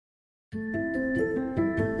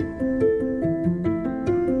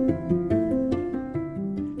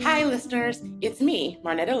listeners. It's me,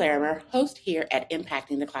 Marnetta Larimer, host here at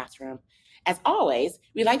Impacting the Classroom. As always,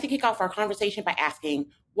 we like to kick off our conversation by asking,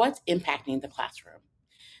 what's impacting the classroom?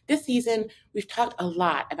 This season, we've talked a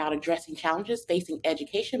lot about addressing challenges facing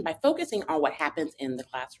education by focusing on what happens in the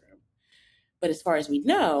classroom. But as far as we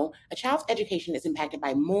know, a child's education is impacted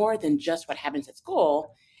by more than just what happens at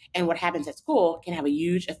school, and what happens at school can have a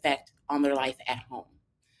huge effect on their life at home.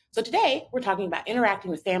 So today, we're talking about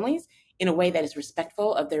interacting with families in a way that is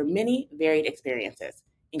respectful of their many varied experiences,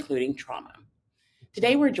 including trauma.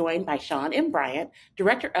 Today, we're joined by Sean M. Bryant,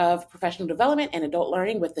 Director of Professional Development and Adult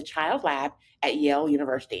Learning with the Child Lab at Yale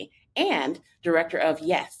University, and Director of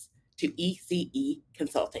Yes to ECE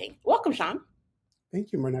Consulting. Welcome, Sean.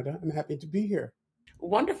 Thank you, Marnetta. I'm happy to be here.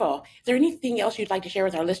 Wonderful. Is there anything else you'd like to share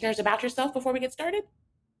with our listeners about yourself before we get started?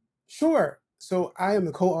 Sure. So I am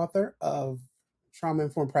the co-author of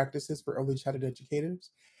Trauma-Informed Practices for Early Childhood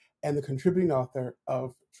Educators and the contributing author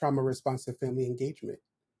of Trauma-Responsive Family Engagement.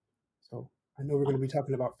 So I know we're going to be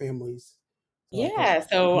talking about families.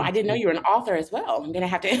 So I didn't know you were an author as well. I'm going to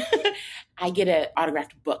have to, I get an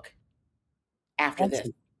autographed book after this.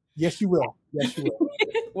 Yes, you will. Yes, you will.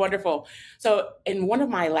 Wonderful. So in one of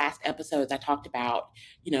my last episodes, I talked about,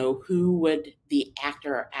 who would the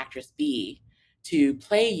actor or actress be to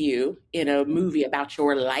play you in a movie about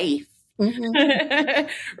your life,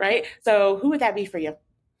 right? So who would that be for you?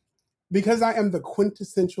 Because I am the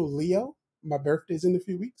quintessential Leo, my birthday's in a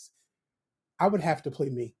few weeks, I would have to play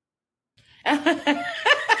me.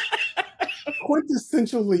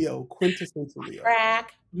 Quintessential Leo.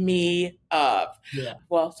 Crack me up. Yeah.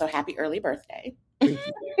 Well, so happy early birthday. Thank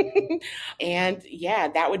you. And yeah,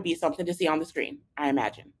 that would be something to see on the screen, I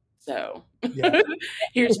imagine. So yeah.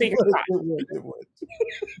 Here's fingers crossed it would.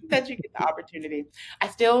 that you get the opportunity.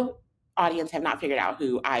 Audience have not figured out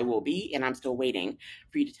who I will be, and I'm still waiting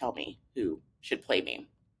for you to tell me who should play me.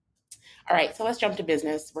 All right, so let's jump to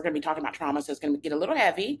business. We're going to be talking about trauma, so it's going to get a little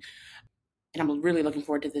heavy. And I'm really looking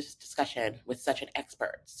forward to this discussion with such an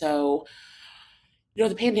expert. So,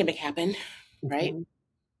 the pandemic happened, right? Mm-hmm.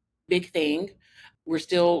 Big thing. We're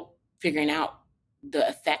still figuring out the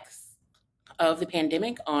effects of the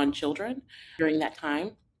pandemic on children during that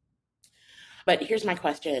time. But here's my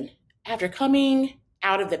question. After coming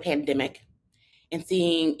out of the pandemic and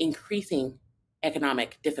seeing increasing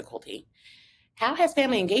economic difficulty, how has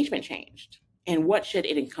family engagement changed? And what should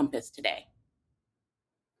it encompass today?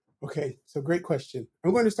 Okay, so great question.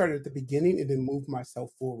 I'm going to start at the beginning and then move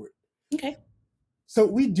myself forward. Okay. So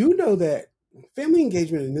we do know that family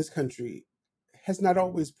engagement in this country has not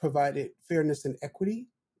always provided fairness and equity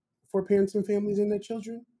for parents and families and their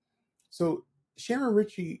children. So Sharon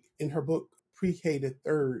Ritchie, in her book, Pre-K to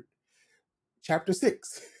Third, chapter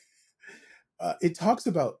 6, it talks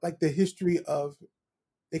about like the history of,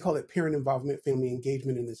 they call it parent involvement, family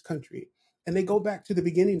engagement in this country. And they go back to the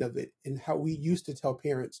beginning of it and how we used to tell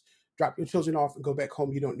parents, drop your children off and go back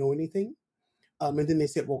home, you don't know anything. And then they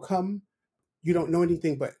said, well, come, you don't know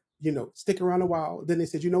anything, but, stick around a while. Then they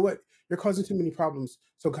said, you know what, you're causing too many problems,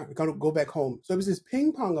 so go back home. So it was this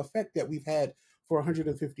ping pong effect that we've had for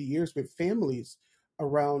 150 years with families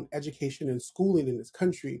around education and schooling in this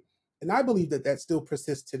country. And I believe that still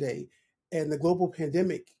persists today. And the global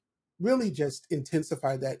pandemic really just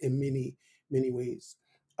intensified that in many, many ways.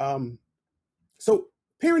 So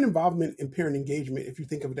parent involvement and parent engagement, if you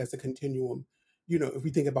think of it as a continuum, if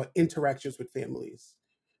we think about interactions with families,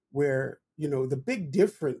 where, the big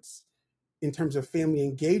difference in terms of family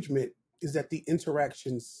engagement is that the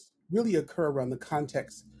interactions really occur around the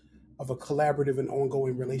context of a collaborative and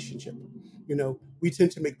ongoing relationship. We tend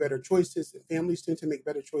to make better choices, and families tend to make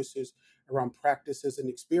better choices around practices and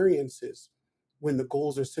experiences when the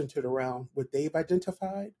goals are centered around what they've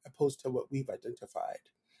identified opposed to what we've identified.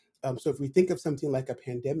 So if we think of something like a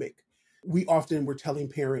pandemic, we often were telling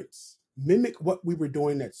parents, mimic what we were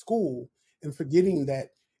doing at school, and forgetting that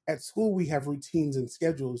at school we have routines and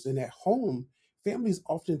schedules, and at home, families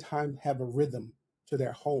oftentimes have a rhythm to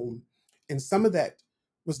their home. And some of that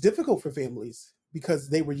was difficult for families because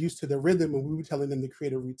they were used to the rhythm and we were telling them to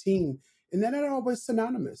create a routine, and they're not always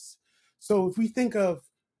synonymous. So if we think of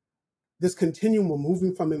this continuum of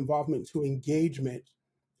moving from involvement to engagement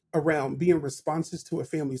around being responsive to a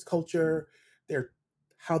family's culture,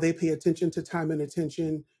 how they pay attention to time and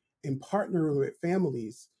attention, and partnering with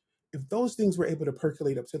families, if those things were able to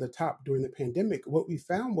percolate up to the top during the pandemic, what we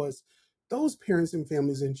found was those parents and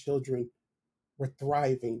families and children were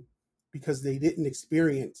thriving because they didn't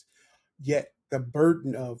experience yet the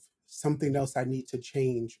burden of something else I need to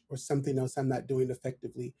change or something else I'm not doing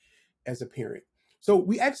effectively as a parent. So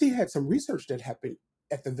we actually had some research that happened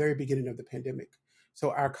at the very beginning of the pandemic.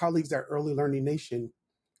 So our colleagues at Early Learning Nation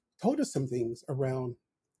told us some things around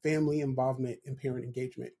family involvement and parent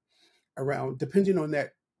engagement, around depending on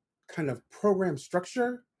that kind of program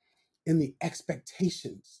structure and the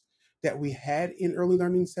expectations that we had in early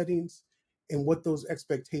learning settings and what those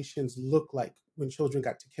expectations look like when children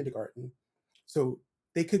got to kindergarten. So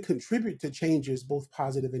they could contribute to changes, both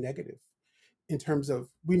positive and negative, in terms of,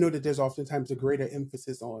 we know that there's oftentimes a greater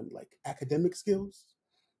emphasis on like academic skills,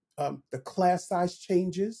 the class size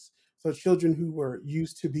changes. So children who were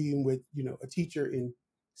used to being with, a teacher and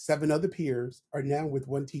 7 other peers are now with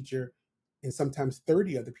one teacher and sometimes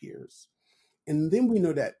 30 other peers. And then we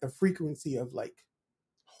know that the frequency of like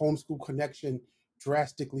homeschool connection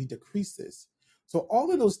drastically decreases. So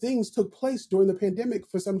all of those things took place during the pandemic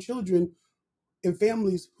for some children in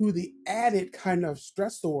families who the added kind of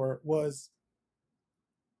stressor was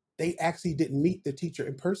they actually didn't meet the teacher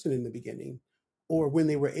in person in the beginning. Or when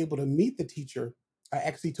they were able to meet the teacher, I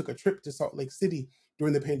actually took a trip to Salt Lake City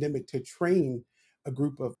during the pandemic to train a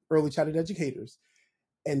group of early childhood educators.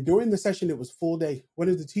 And during the session, it was full day. One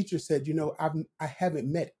of the teachers said, I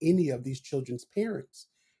haven't met any of these children's parents.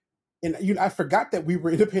 And I forgot that we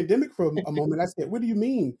were in a pandemic for a moment. I said, "What do you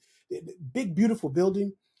mean? Big, beautiful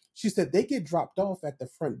building." She said, "They get dropped off at the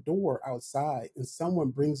front door outside, and someone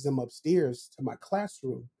brings them upstairs to my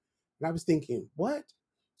classroom." And I was thinking, what?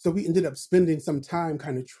 So we ended up spending some time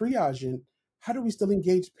kind of triaging, how do we still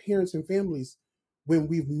engage parents and families when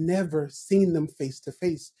we've never seen them face to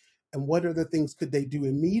face? And what other things could they do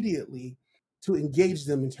immediately to engage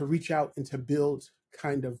them and to reach out and to build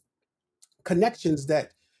kind of connections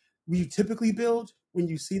that we typically build when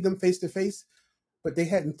you see them face to face, but they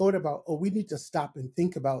hadn't thought about, oh, we need to stop and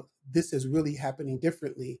think about this is really happening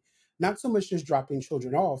differently. Not so much just dropping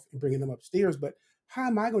children off and bringing them upstairs, but how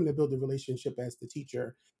am I going to build a relationship as the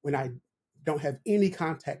teacher when I don't have any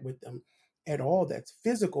contact with them at all that's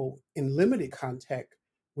physical, and limited contact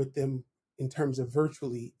with them in terms of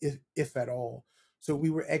virtually, if at all. So we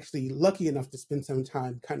were actually lucky enough to spend some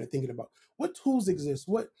time kind of thinking about what tools exist,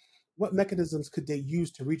 what mechanisms could they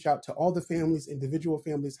use to reach out to all the families, individual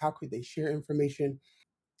families, how could they share information.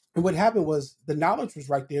 And what happened was the knowledge was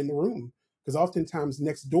right there in the room, because oftentimes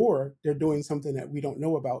next door they're doing something that we don't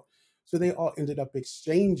know about. So they all ended up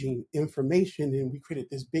exchanging information, and we created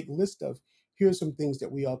this big list of here's some things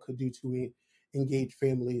that we all could do to engage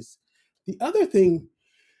families. The other thing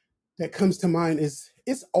that comes to mind is,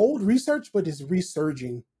 it's old research, but it's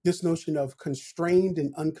resurging, this notion of constrained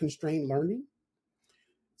and unconstrained learning.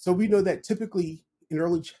 So we know that typically in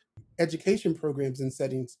early education programs and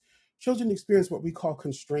settings, children experience what we call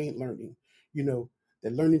constrained learning.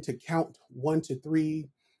 They're learning to count 1 to 3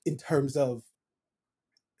 in terms of,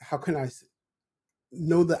 how can I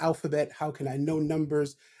know the alphabet? How can I know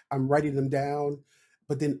numbers? I'm writing them down.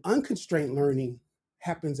 But then unconstrained learning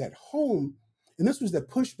happens at home. And this was the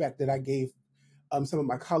pushback that I gave some of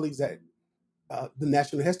my colleagues at the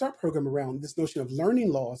National Head Start program around this notion of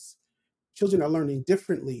learning loss. Children are learning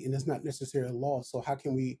differently, and it's not necessarily loss. So how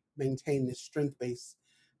can we maintain this strength-based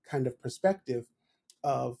kind of perspective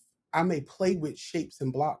of, I may play with shapes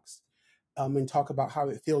and blocks and talk about how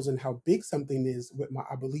it feels and how big something is with my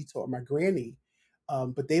abuelito or my granny,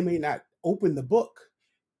 but they may not open the book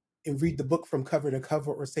and read the book from cover to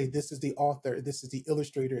cover, or say, this is the author, this is the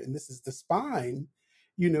illustrator, and this is the spine.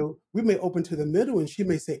 We may open to the middle, and she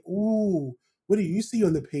may say, "Ooh, what do you see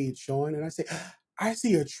on the page, Sean?" And I say, "I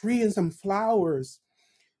see a tree and some flowers."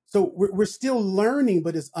 So we're still learning,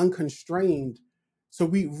 but it's unconstrained. So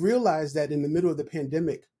we realized that in the middle of the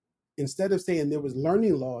pandemic, instead of saying there was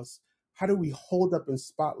learning loss, how do we hold up and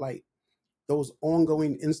spotlight those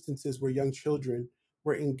ongoing instances where young children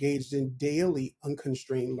were engaged in daily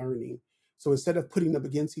unconstrained learning? So instead of putting them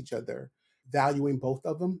against each other, valuing both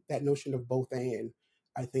of them, that notion of both and,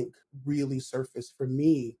 I think, really surfaced for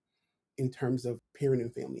me in terms of parent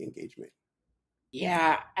and family engagement.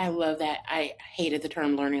 Yeah, I love that. I hated the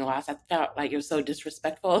term learning loss. I felt like it was so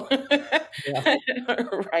disrespectful, Yeah,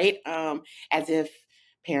 right? As if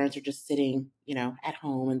parents are just sitting, at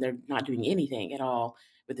home and they're not doing anything at all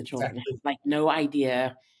with the children. Have, exactly. like no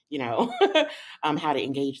idea, how to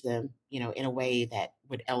engage them, in a way that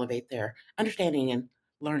would elevate their understanding and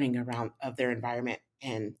learning around of their environment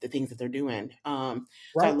and the things that they're doing. So I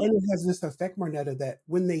Right. love, And it has this effect, Marnetta, that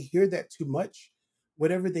when they hear that too much,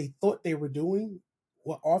 whatever they thought they were doing,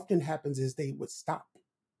 what often happens is they would stop,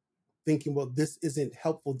 thinking, well, this isn't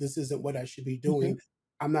helpful. This isn't what I should be Mhm. doing.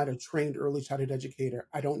 I'm not a trained early childhood educator.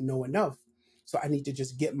 I don't know enough. So I need to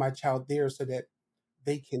just get my child there so that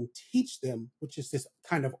they can teach them, which is this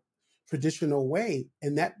kind of traditional way.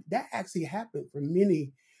 And that actually happened for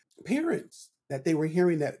many parents, that they were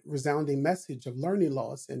hearing that resounding message of learning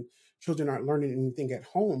loss and children aren't learning anything at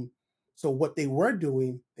home. So what they were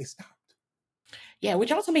doing, they stopped. Yeah,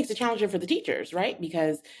 which also makes it challenging for the teachers, right?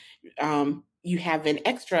 Because you have an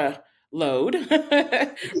extra load,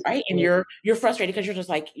 right? And you're frustrated because you're just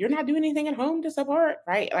like you're not doing anything at home to support,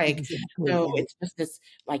 right? Like Exactly. so, it's just this,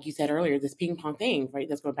 like you said earlier, this ping pong thing, right?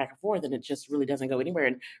 That's going back and forth, and it just really doesn't go anywhere,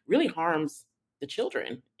 and really harms the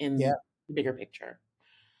children Yeah. in the bigger picture.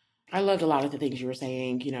 I loved a lot of the things you were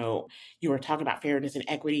saying. You were talking about fairness and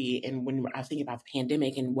equity, and when I was thinking about the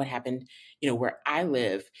pandemic and what happened, where I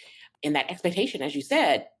live, and that expectation, as you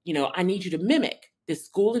said, I need you to mimic this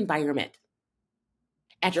school environment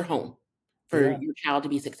at your home for Yeah. your child to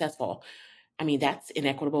be successful. I mean, that's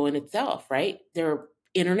inequitable in itself, right? Their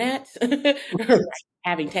internet, Right.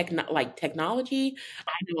 having technology.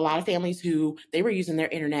 I know a lot of families who they were using their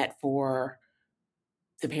internet for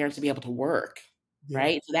the parents to be able to work, Yeah.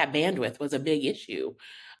 right? So that bandwidth was a big issue.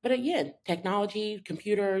 But again, technology,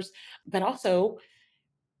 computers, but also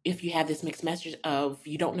if you have this mixed message of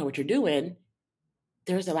you don't know what you're doing,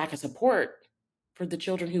 there's a lack of support for the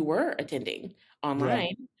children who were attending Yeah.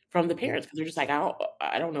 online from the Yeah. parents because they're just like,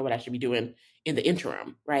 I don't know what I should be doing in the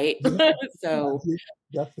interim, right? Yeah. So Yeah.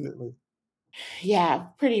 Definitely. yeah,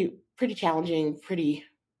 pretty challenging, pretty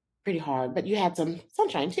hard. But you had some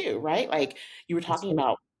sunshine too, right? Like you were That's talking right.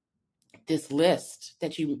 about this list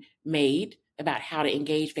that you made about how to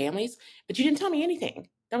engage families, but you didn't tell me anything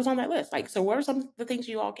that was on that list. Like, so what are some of the things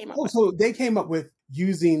you all came up Oh, with? so they came up with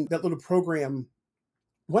using that little program.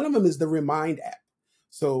 One of them is the Remind app.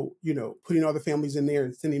 So, putting all the families in there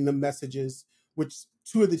and sending them messages, which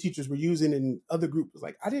two of the teachers were using, and other group was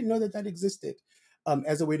like, I didn't know that that existed,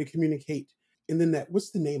 as a way to communicate. And then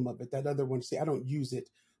what's the name of it? That other one, say, I don't use it,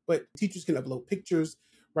 but teachers can upload pictures,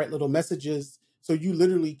 write little messages. So you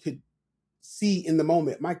literally could see in the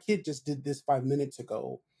moment, my kid just did this 5 minutes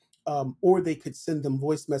ago. Or they could send them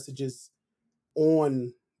voice messages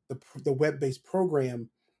on the web based program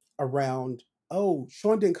around, oh,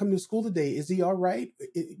 Sean didn't come to school today. Is he all right?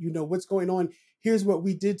 What's going on? Here's what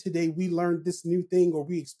we did today. We learned this new thing, or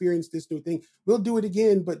we experienced this new thing. We'll do it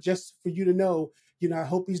again, but just for you to know, I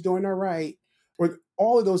hope he's doing all right. Or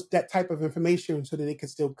all of that type of information so that they can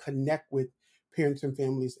still connect with parents and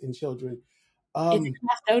families and children. Is it Um,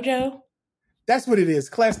 Class Dojo? that's what it is.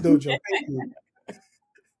 Class Dojo. Thank you.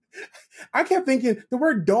 I kept thinking the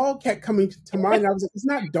word dog kept coming to mind. I was like, it's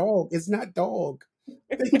not dog. It's not dog.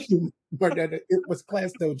 Thank you, Marnetta. It was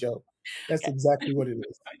Class Dojo. That's exactly what it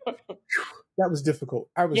is. That was difficult.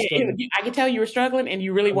 I was Yeah, struggling. I could tell you were struggling and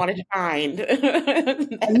you really I, was- wanted to find I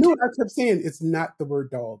that. knew it. I kept saying it's not the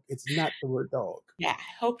word dog. It's not the word dog. Yeah,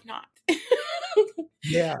 I hope not.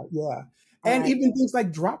 Yeah, yeah. All And right. even things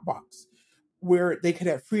like Dropbox, where they could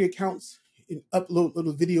have free accounts and upload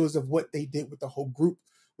little videos of what they did with the whole group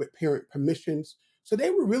with parent permissions. So they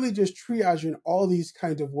were really just triaging all these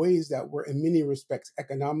kinds of ways that were, in many respects,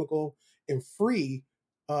 economical and free,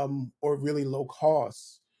 or really low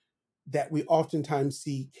cost, that we oftentimes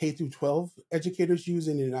see K through 12 educators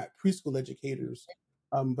using and not preschool educators.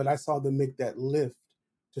 But I saw them make that lift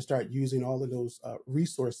to start using all of those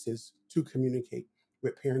resources to communicate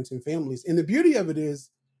with parents and families. And the beauty of it is,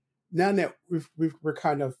 now that we're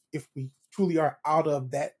kind of, if we truly are out of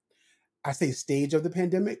that, I say, stage of the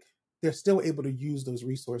pandemic, they're still able to use those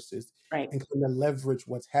resources Right. and kind of leverage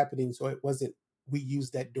what's happening. So it wasn't, we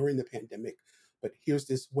used that during the pandemic, but here's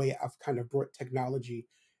this way I've kind of brought technology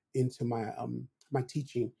into my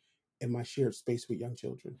teaching and my shared space with young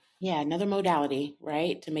children. Yeah, another modality,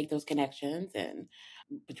 right, to make those connections and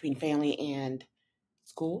between family and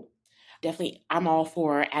school. Definitely, I'm all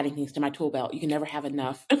for adding things to my tool belt. You can never have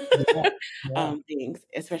enough Yeah, yeah. things,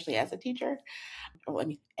 especially as a teacher. Or, I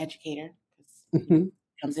mean, educator, because Mhm.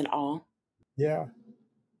 comes in all, Yeah.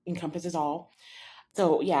 encompasses all.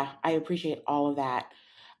 So yeah, I appreciate all of that.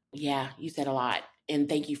 Yeah, you said a lot. And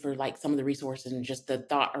thank you for like some of the resources and just the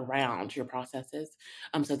thought around your processes,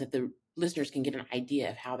 so that the listeners can get an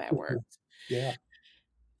idea of how that Mhm. works. Yeah.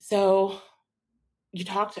 So you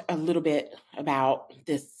talked a little bit about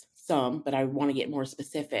this some, but I want to get more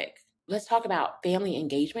specific. Let's talk about family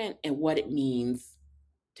engagement and what it means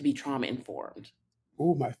to be trauma informed.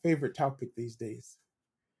 Oh, my favorite topic these days.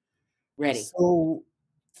 Ready? So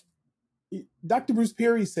Dr. Bruce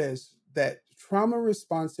Perry says that trauma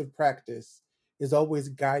responsive practice is always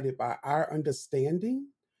guided by our understanding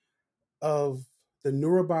of the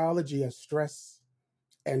neurobiology of stress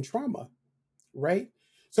and trauma, right?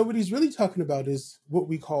 So, what he's really talking about is what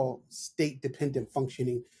we call state dependent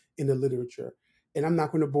functioning in the literature. And I'm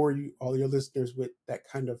not going to bore you, all your listeners, with that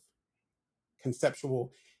kind of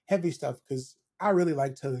conceptual, heavy stuff, because I really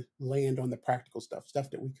like to land on the practical stuff, stuff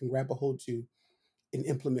that we can grab a hold to and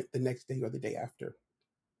implement the next day or the day after.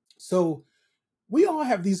 So we all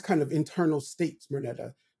have these kind of internal states,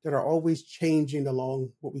 Mernetta, that are always changing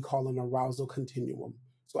along what we call an arousal continuum.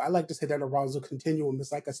 So I like to say that arousal continuum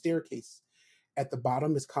is like a staircase. At the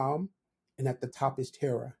bottom is calm, and at the top is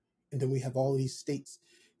terror. And then we have all these states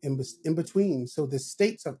in between. So the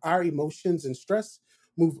states of our emotions and stress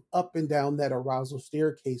move up and down that arousal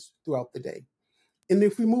staircase throughout the day. And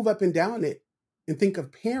if we move up and down it and think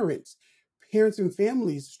of parents, parents and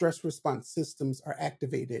families' stress response systems are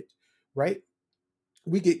activated, right?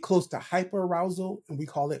 We get close to hyperarousal and we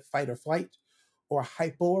call it fight or flight, or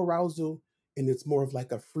hypoarousal, and it's more of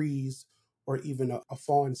like a freeze or even a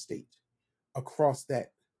fawn state across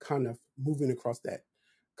that kind of moving across that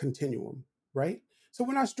continuum, right? So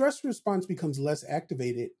when our stress response becomes less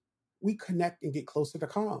activated, we connect and get closer to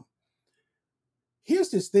calm. Here's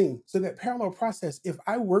this thing. So that parallel process, if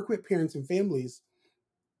I work with parents and families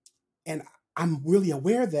and I'm really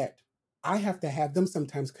aware that I have to have them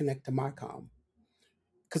sometimes connect to my calm.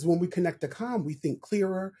 Because when we connect to calm, we think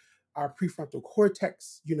clearer. Our prefrontal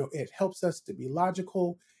cortex, it helps us to be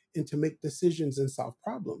logical and to make decisions and solve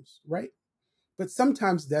problems, right? But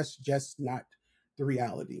sometimes that's just not the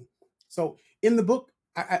reality. So in the book,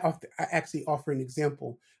 I actually offer an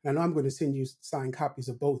example, and I know I'm going to send you signed copies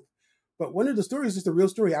of both. But one of the stories is a real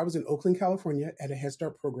story. I was in Oakland, California at a Head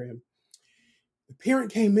Start program. The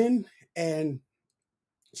parent came in and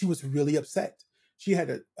she was really upset. She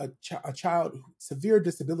had a child with severe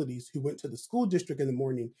disabilities who went to the school district in the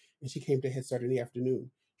morning, and she came to Head Start in the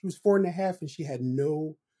afternoon. She was 4.5, and she had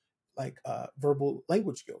no verbal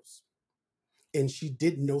language skills, and she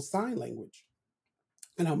did no sign language.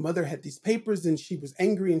 And her mother had these papers, and she was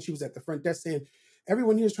angry, and she was at the front desk saying,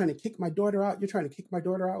 "Everyone here is trying to kick my daughter out. You're trying to kick my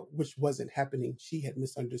daughter out," which wasn't happening. She had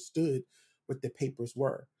misunderstood what the papers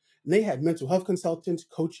were. And they had mental health consultants,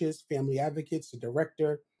 coaches, family advocates, the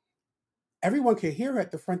director. Everyone could hear her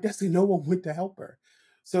at the front desk, and no one went to help her.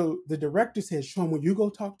 So the director said, "Sean, will you go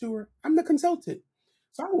talk to her?" I'm the consultant.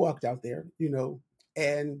 So I walked out there,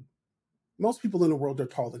 and most people in the world are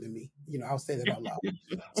taller than me. I'll say that out loud.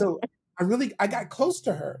 So I got close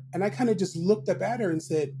to her, and I kind of just looked up at her and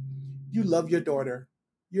said, "You love your daughter.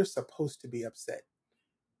 You're supposed to be upset."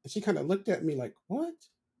 And she kind of looked at me like, "What?"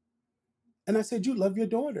 And I said, "You love your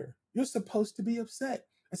daughter. You're supposed to be upset."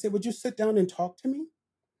 I said, "Would you sit down and talk to me?"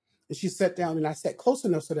 And she sat down, and I sat close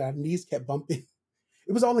enough so that our knees kept bumping.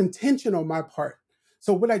 It was all intentional on my part.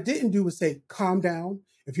 So what I didn't do was say, "Calm down.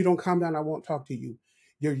 If you don't calm down, I won't talk to you.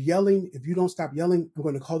 You're yelling. If you don't stop yelling, I'm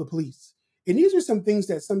going to call the police." And these are some things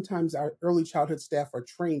that sometimes our early childhood staff are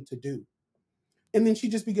trained to do. And then she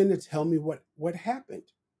just began to tell me what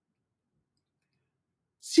happened.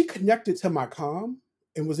 She connected to my calm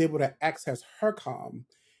and was able to access her calm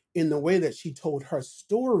in the way that she told her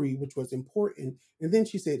story, which was important. And then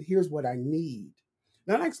she said, "Here's what I need."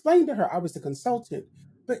 Now, I explained to her I was the consultant,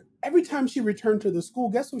 but every time she returned to the school,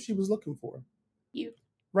 guess what she was looking for? You.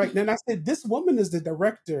 Right. And I said, "This woman is the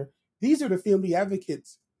director. These are the family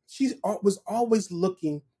advocates." She was always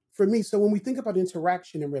looking for me. So when we think about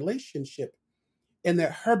interaction and relationship, and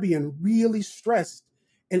that her being really stressed,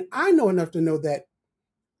 and I know enough to know that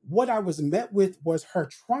what I was met with was her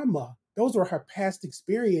trauma. Those were her past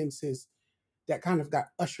experiences that kind of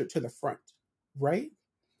got ushered to the front, right?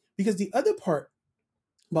 Because the other part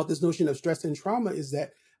about this notion of stress and trauma is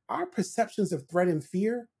that our perceptions of threat and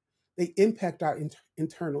fear, they impact our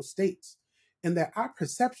internal states, and that our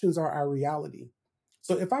perceptions are our reality.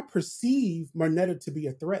 So if I perceive Marnetta to be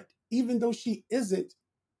a threat, even though she isn't,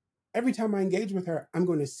 every time I engage with her, I'm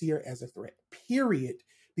going to see her as a threat, period,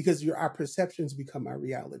 because our perceptions become our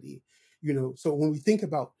reality. So when we think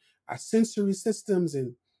about our sensory systems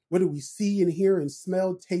and what do we see and hear and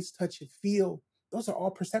smell, taste, touch, and feel, those are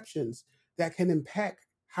all perceptions that can impact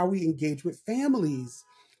how we engage with families.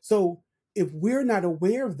 So if we're not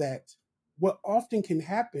aware of that, what often can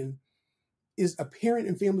happen is a parent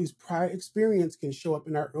and family's prior experience can show up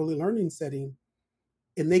in our early learning setting,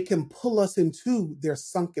 and they can pull us into their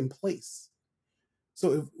sunken place.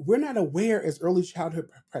 So if we're not aware as early childhood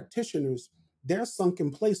practitioners, their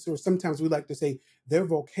sunken place, or sometimes we like to say their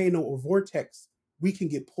volcano or vortex, we can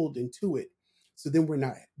get pulled into it. So then we're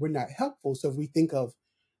not helpful. So if we think of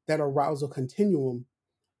that arousal continuum,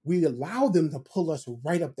 we allow them to pull us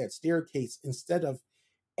right up that staircase instead of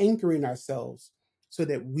anchoring ourselves so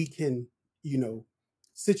that we can,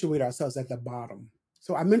 situate ourselves at the bottom.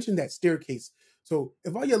 So I mentioned that staircase. So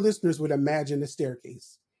if all your listeners would imagine a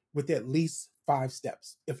staircase with at least 5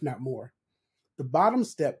 steps, if not more, the bottom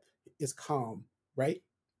step is calm, right?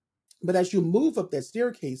 But as you move up that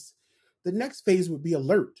staircase, the next phase would be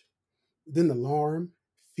alert, then alarm,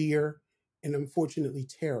 fear, and unfortunately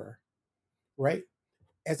terror, right?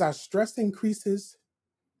 As our stress increases,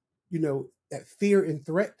 that fear and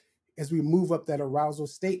threat, as we move up that arousal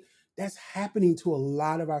state, that's happening to a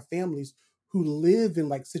lot of our families who live in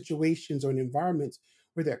like situations or in environments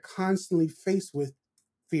where they're constantly faced with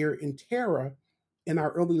fear and terror. And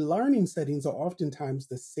our early learning settings are oftentimes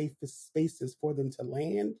the safest spaces for them to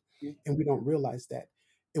land, and we don't realize that.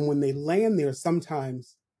 And when they land there,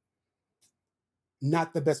 sometimes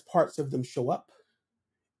not the best parts of them show up,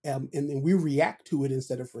 and then we react to it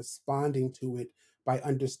instead of responding to it by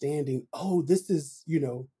understanding, oh, this is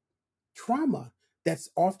trauma that's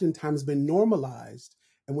oftentimes been normalized.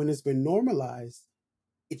 And when it's been normalized,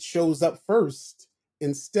 it shows up first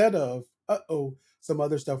instead of, uh-oh, some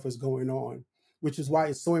other stuff is going on, which is why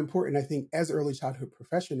it's so important, I think, as early childhood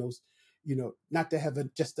professionals, not to have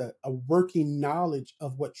just a working knowledge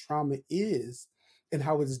of what trauma is and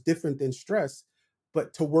how it is different than stress,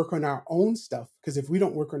 but to work on our own stuff. Because if we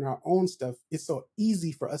don't work on our own stuff, it's so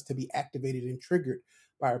easy for us to be activated and triggered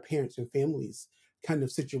by our parents and families kind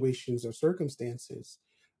of situations or circumstances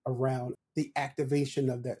around the activation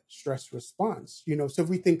of that stress response. So if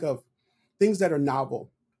we think of things that are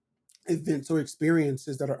novel, events or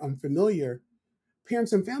experiences that are unfamiliar,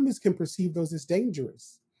 parents and families can perceive those as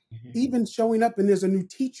dangerous. Even showing up and there's a new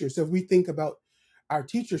teacher. So if we think about our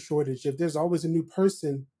teacher shortage, if there's always a new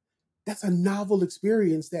person, that's a novel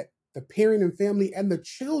experience that the parent and family and the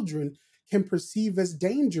children can perceive as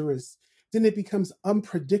dangerous. Then it becomes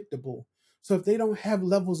unpredictable. So if they don't have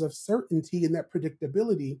levels of certainty and that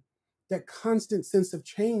predictability, that constant sense of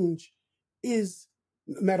change is,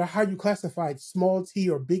 no matter how you classify it, small t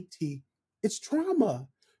or big T, it's trauma,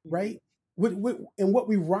 right? And what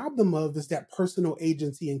we rob them of is that personal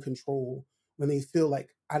agency and control, when they feel like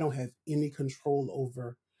I don't have any control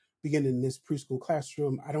over beginning in this preschool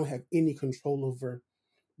classroom. I don't have any control over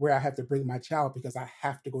where I have to bring my child because I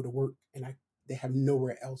have to go to work and they have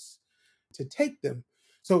nowhere else to take them.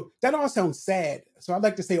 So that all sounds sad. So I'd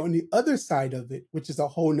like to say on the other side of it, which is a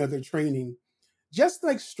whole nother training, just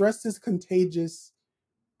like stress is contagious,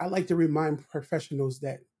 I like to remind professionals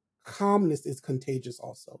that calmness is contagious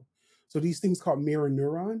also. So these things called mirror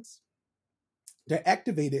neurons, they're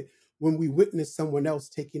activated when we witness someone else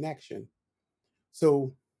taking action.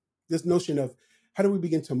 So this notion of how do we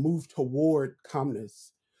begin to move toward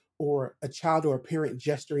calmness, or a child or a parent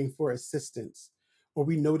gesturing for assistance, or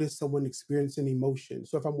we notice someone experiencing emotion.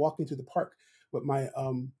 So if I'm walking through the park with my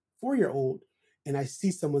 4-year-old and I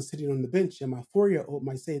see someone sitting on the bench and my 4-year-old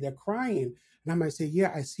might say they're crying, and I might say,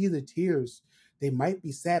 yeah, I see the tears. They might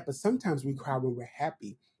be sad, but sometimes we cry when we're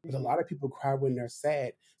happy. But a lot of people cry when they're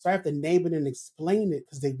sad. So I have to name it and explain it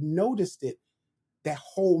because they've noticed it, that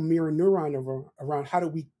whole mirror neuron around how do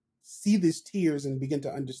we see these tears and begin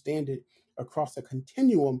to understand it across a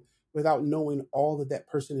continuum without knowing all that that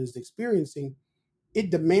person is experiencing. It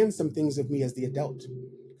demands some things of me as the adult,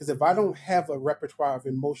 because if I don't have a repertoire of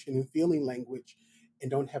emotion and feeling language and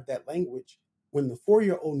don't have that language, when the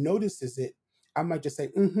 4-year-old notices it, I might just say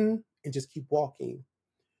mm-hmm and just keep walking.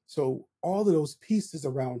 So all of those pieces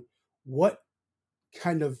around what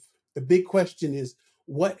kind of, the big question is,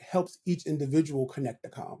 what helps each individual connect the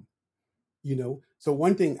calm? So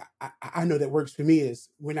one thing I know that works for me is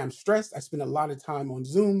when I'm stressed, I spend a lot of time on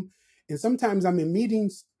Zoom, and sometimes I'm in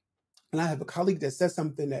meetings and I have a colleague that says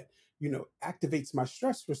something that activates my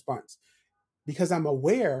stress response. Because I'm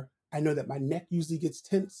aware, I know that my neck usually gets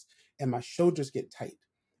tense and my shoulders get tight.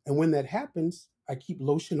 And when that happens, I keep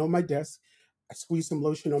lotion on my desk, I squeeze some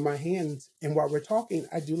lotion on my hands, and while we're talking,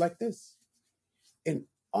 I do like this. And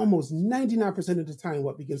almost 99% of the time,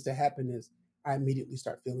 what begins to happen is I immediately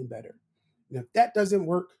start feeling better. And if that doesn't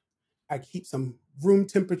work, I keep some room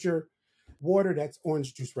temperature water, that's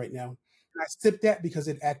orange juice right now. And I sip that because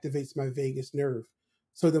it activates my vagus nerve.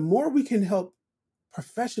 So the more we can help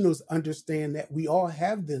professionals understand that we all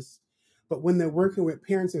have this, but when they're working with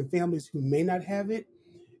parents and families who may not have it,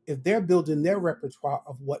 if they're building their repertoire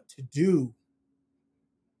of what to do,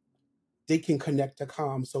 they can connect to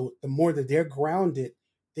calm. So the more that they're grounded,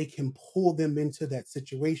 they can pull them into that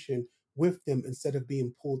situation with them instead of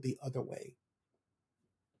being pulled the other way.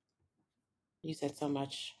 You said so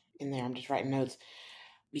much in there. I'm just writing notes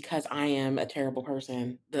because I am a terrible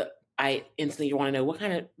person. I instantly want to know what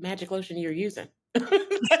kind of magic lotion you're using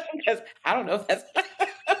because I don't know if that's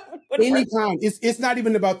what Any works. kind. It's not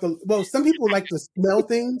even about some people like to smell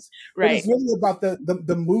things, but Right. it's really about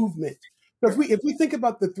the movement. So if we think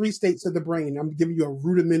about the 3 states of the brain, I'm giving you a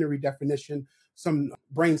rudimentary definition, some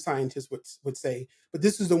brain scientists would say, but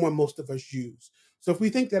this is the one most of us use. So if we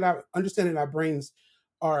think that our understanding our brains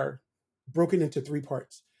are broken into 3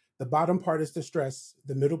 parts, The bottom part is the stress,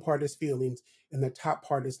 the middle part is feelings, and the top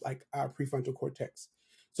part is like our prefrontal cortex.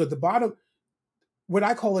 So the bottom, what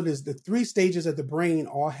I call it is the three stages of the brain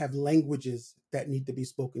all have languages that need to be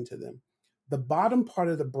spoken to them. The bottom part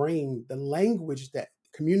of the brain, the language that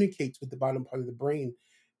communicates with the bottom part of the brain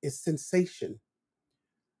is sensation.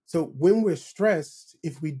 So when we're stressed,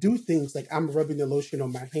 if we do things like I'm rubbing the lotion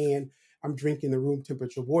on my hand, I'm drinking the room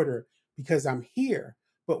temperature water because I'm here.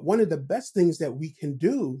 But one of the best things that we can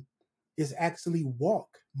do is actually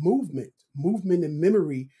walk, movement and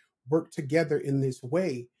memory work together in this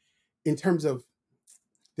way in terms of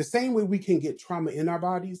the same way we can get trauma in our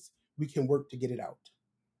bodies, we can work to get it out.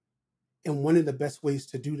 And one of the best ways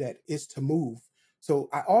to do that is to move. So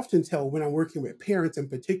I often tell when I'm working with parents in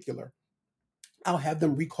particular, I'll have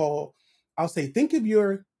them recall, I'll say, think of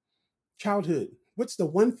your childhood. What's the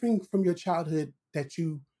one thing from your childhood that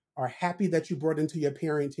you are happy that you brought into your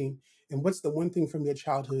parenting? And what's the one thing from your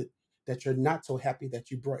childhood that you're not so happy that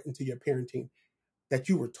you brought into your parenting, that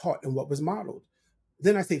you were taught and what was modeled?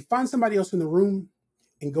 Then I say, find somebody else in the room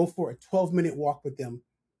and go for a 12-minute walk with them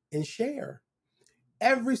and share.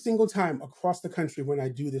 Every single time across the country when I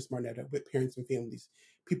do this, Marnetta, with parents and families,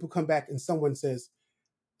 people come back and someone says,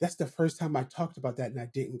 that's the first time I talked about that and I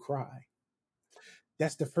didn't cry.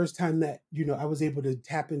 That's the first time that, I was able to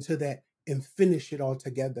tap into that and finish it all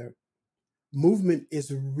together. Movement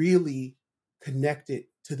is really connected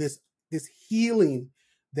to this healing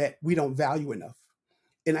that we don't value enough.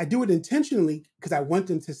 And I do it intentionally because I want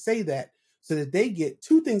them to say that so that they get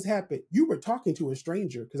two things happen. You were talking to a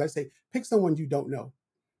stranger, because I say, pick someone you don't know.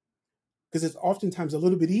 Because it's oftentimes a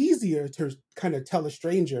little bit easier to kind of tell a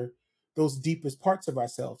stranger those deepest parts of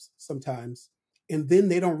ourselves sometimes. And then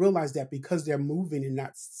they don't realize that because they're moving and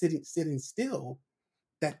not sitting still,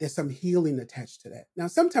 that there's some healing attached to that. Now,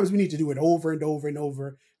 sometimes we need to do it over and over and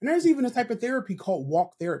over. And there's even a type of therapy called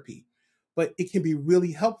walk therapy, but it can be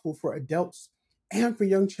really helpful for adults and for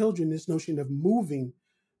young children, this notion of moving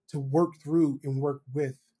to work through and work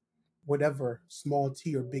with whatever small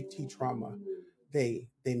t or big T trauma they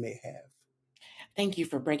may have. Thank you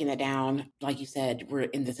for breaking that down. Like you said, we're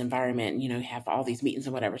in this environment, have all these meetings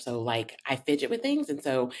and whatever. So like I fidget with things. And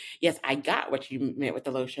so, yes, I got what you meant with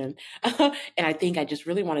the lotion. And I think I just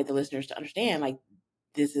really wanted the listeners to understand, like,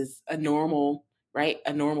 this is a normal, right?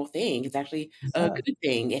 A normal thing. It's actually a Yeah. good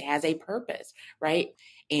thing. It has a purpose, right?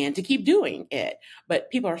 And to keep doing it.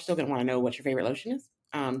 But people are still going to want to know what your favorite lotion is.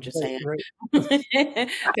 Just Right, saying, right.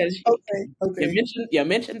 because Okay. you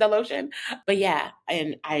mentioned the lotion, but yeah,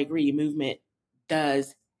 and I agree. Movement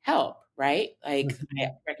does help, right? Like I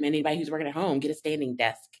Mhm. recommend anybody who's working at home get a standing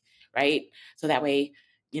desk, right? So that way,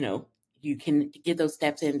 you know, you can get those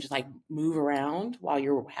steps in, just like move around while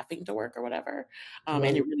you're having to work or whatever. And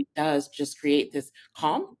Right. it really does just create this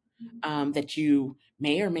calm that you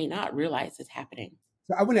may or may not realize is happening.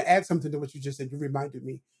 So I want to add something to what you just said. You reminded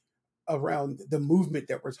me around the movement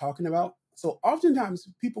that we're talking about. So oftentimes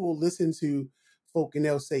people will listen to folk and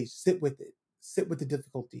they'll say, sit with it, sit with the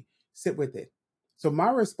difficulty, sit with it. So my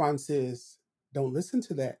response is, don't listen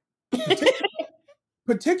to that.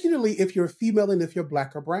 Particularly if you're female and if you're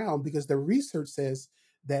black or brown, because the research says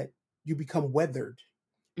that you become weathered,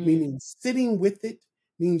 Mm, meaning sitting with it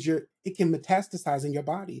means it can metastasize in your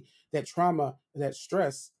body, that trauma, that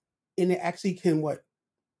stress, and it actually can what?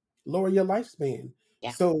 Lower your lifespan.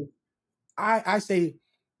 yeah. So I say,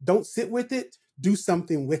 don't sit with it, do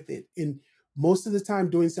something with it. And most of the time,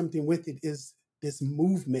 doing something with it is this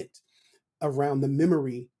movement around the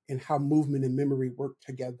memory and how movement and memory work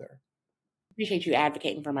together. Appreciate you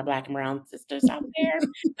advocating for my black and brown sisters out there,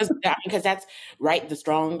 because that's right, the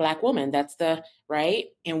strong black woman. That's the right,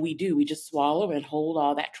 and we just swallow and hold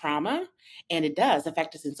all that trauma, and it does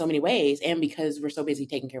affect us in so many ways. And because we're so busy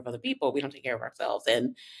taking care of other people, we don't take care of ourselves.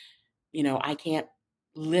 And I can't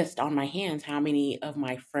list on my hands how many of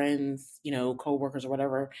my friends, coworkers or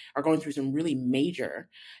whatever, are going through some really major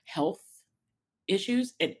health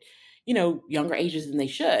issues at younger ages than they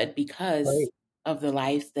should, because Right. of the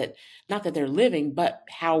lives that, not that they're living, but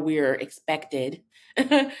how we're expected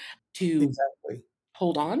to Exactly.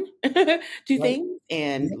 hold on to Right. things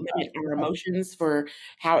and Yeah. limit our Yeah. emotions for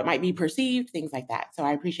how it might be perceived, things like that. So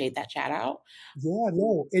I appreciate that shout out. Yeah.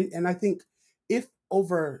 No. And I think if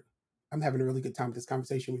over, I'm having a really good time with this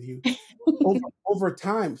conversation with you. Over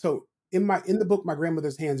time. So in the book, My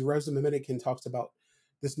Grandmother's Hands, Rosa Memenikin talks about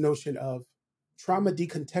this notion of trauma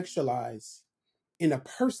decontextualized in a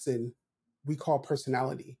person we call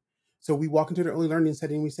personality. So we walk into the early learning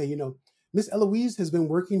setting and we say, Miss Eloise has been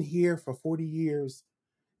working here for 40 years.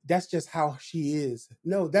 That's just how she is.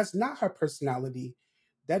 No, that's not her personality.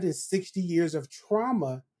 That is 60 years of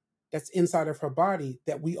trauma that's inside of her body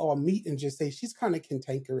that we all meet and just say she's kind of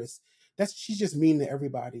cantankerous. That's she's just mean to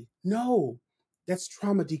everybody. No, that's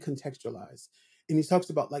trauma decontextualized. And he talks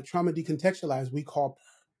about like trauma decontextualized, we call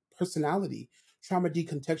personality. Trauma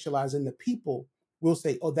decontextualized in the people will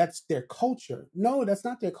say, oh, that's their culture. No, that's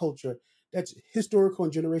not their culture. That's historical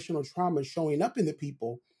and generational trauma showing up in the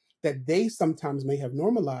people that they sometimes may have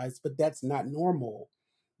normalized, but that's not normal.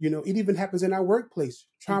 It even happens in our workplace.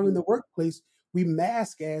 Trauma in Mhm. the workplace, we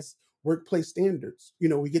mask as workplace standards.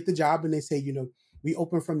 We get the job and they say, we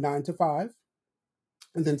open from 9 to 5.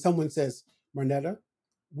 And then someone says, Marnetta,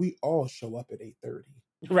 we all show up at 8:30.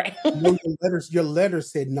 Right. No, your letter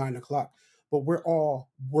said 9 o'clock, but we're all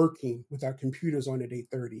working with our computers on at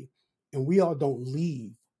 8:30, and we all don't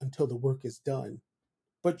leave until the work is done.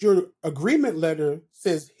 But your agreement letter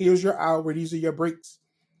says, here's your hour, these are your breaks.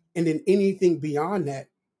 And then anything beyond that,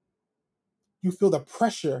 you feel the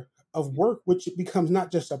pressure of work, which becomes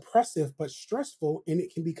not just oppressive, but stressful, and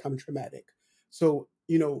it can become traumatic. So,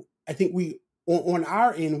 I think on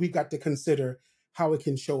our end, we've got to consider how it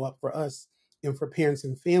can show up for us and for parents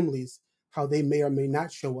and families, how they may or may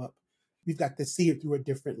not show up. We've got to see it through a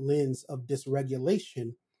different lens of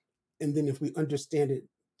dysregulation. And then if we understand it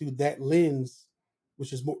through that lens,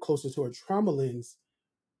 which is more closer to a trauma lens,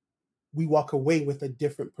 we walk away with a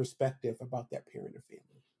different perspective about that parent or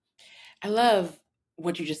family. I love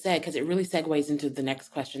what you just said because it really segues into the next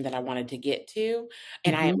question that I wanted to get to.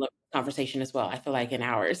 And I Mhm. love the conversation as well. I feel like an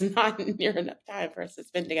hour is not near enough time for us to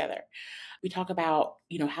spend together. We talk about,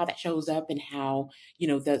 how that shows up and how,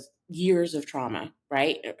 the years of trauma,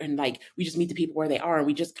 right? And like we just meet the people where they are and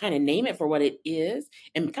we just kind of name it for what it is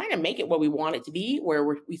and kind of make it what we want it to be where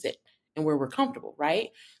we sit and where we're comfortable, right?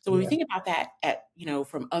 So when we Yeah. think about that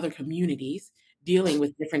from other communities dealing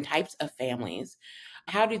with different types of families,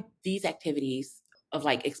 how do these activities of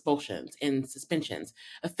like expulsions and suspensions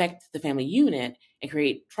affect the family unit and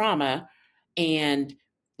create trauma? And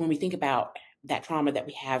when we think about that trauma that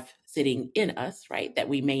we have sitting in us, right, that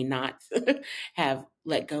we may not have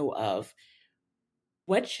let go of,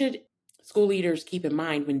 what should school leaders keep in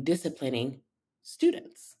mind when disciplining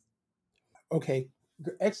students? Okay,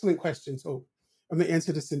 excellent question. So I'm going to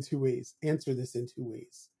answer this in two ways.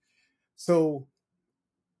 So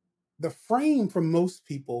the frame for most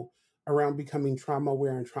people around becoming trauma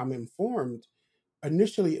aware and trauma informed,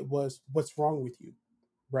 initially it was what's wrong with you,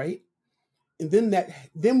 right? And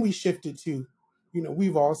then we shifted to,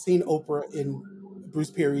 we've all seen Oprah and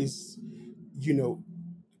Bruce Perry's, you know,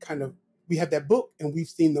 kind of we have that book and we've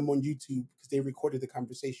seen them on YouTube because they recorded the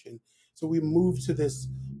conversation. So we moved to this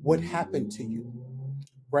what happened to you,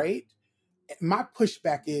 right? My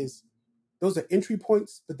pushback is those are entry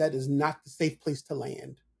points, but that is not the safe place to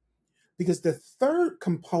land. Because the third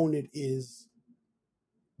component is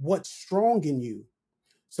what's strong in you.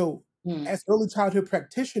 So, Mm, as early childhood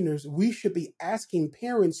practitioners, we should be asking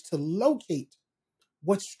parents to locate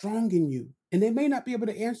what's strong in you. And they may not be able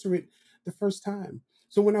to answer it the first time.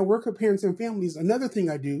 So, when I work with parents and families, another thing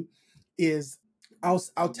I do is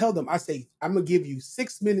I'll tell them, I say, I'm gonna give you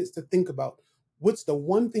 6 minutes to think about what's the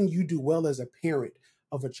one thing you do well as a parent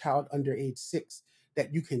of a child under age 6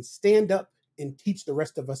 that you can stand up and teach the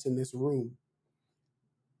rest of us in this room.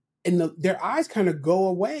 And their eyes kind of go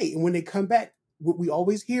away. And when they come back, what we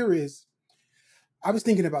always hear is, I was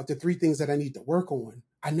thinking about the 3 things that I need to work on.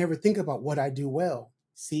 I never think about what I do well.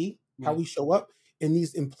 See how right. we show up? And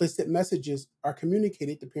these implicit messages are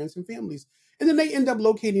communicated to parents and families. And then they end up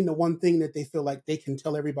locating the one thing that they feel like they can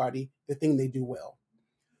tell everybody the thing they do well.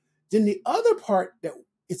 Then the other part that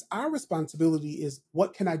it's our responsibility is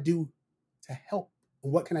what can I do to help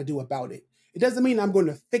and what can I do about it? It doesn't mean I'm going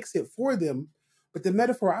to fix it for them, but the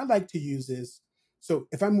metaphor I like to use is so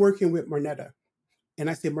if I'm working with Marnetta and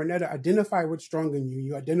I say, Marnetta, identify what's strong in you,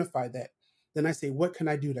 you identify that. Then I say, what can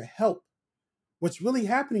I do to help? What's really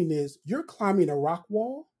happening is you're climbing a rock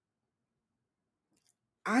wall.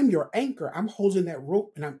 I'm your anchor. I'm holding that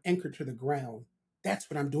rope and I'm anchored to the ground. That's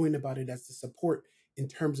what I'm doing about it as the support in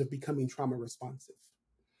terms of becoming trauma responsive.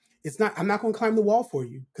 I'm not going to climb the wall for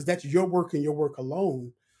you because that's your work and your work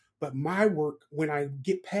alone. But my work, when I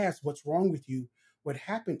get past what's wrong with you, what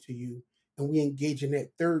happened to you, and we engage in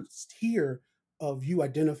that third tier of you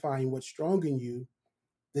identifying what's strong in you,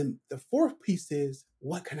 then the fourth piece is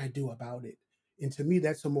what can I do about it? And to me,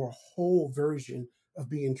 that's a more whole version of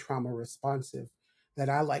being trauma responsive that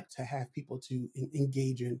I like to have people to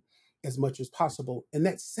engage in as much as possible. And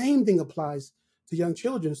that same thing applies to young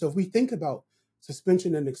children. So if we think about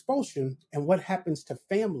suspension and expulsion and what happens to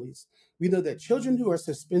families, we know that children who are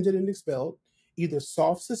suspended and expelled, either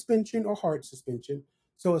soft suspension or hard suspension.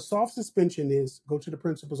 So a soft suspension is go to the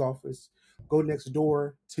principal's office. go next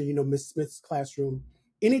door to, Miss Smith's classroom.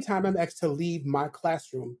 Anytime I'm asked to leave my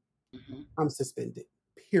classroom, Hmm. I'm suspended,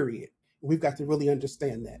 period. We've got to really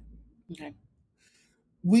understand that. Okay.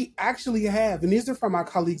 We actually have, and these are from our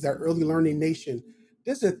colleagues at Early Learning Nation,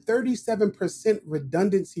 there's a 37%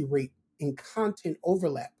 redundancy rate in content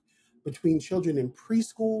overlap between children in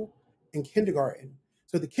preschool and kindergarten.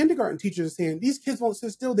 So the kindergarten teachers are saying, these kids won't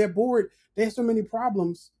sit still, they're bored, they have so many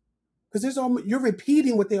problems, because you're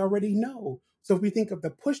repeating what they already know. So if we think of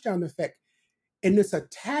the pushdown effect and this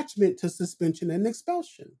attachment to suspension and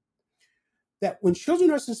expulsion, that when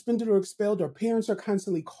children are suspended or expelled or parents are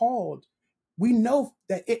constantly called, we know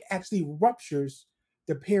that it actually ruptures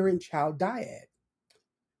the parent child dyad.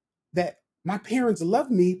 That my parents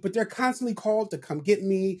love me, but they're constantly called to come get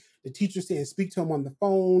me. The teacher's saying speak to them on the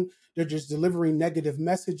phone. They're just delivering negative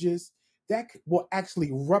messages. That will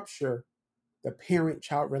actually rupture the parent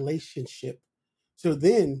child relationship. So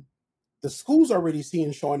then the school's already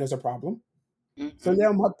seeing Sean as a problem. So Hmm.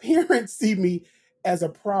 now my parents see me as a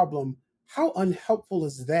problem. How unhelpful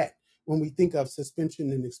is that when we think of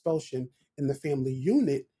suspension and expulsion in the family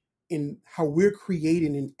unit, in how we're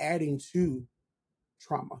creating and adding to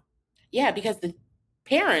trauma? Yeah, because the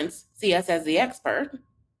parents see us as the expert,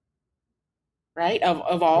 right?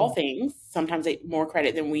 Of all Yeah. things. Sometimes they more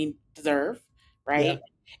credit than we deserve, Yeah. right?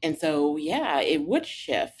 And so, yeah, it would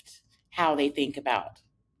shift how they think about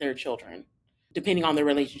their children, depending on their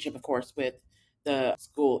relationship, of course, with the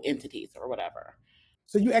school entities or whatever.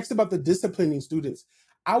 So you asked about the disciplining students.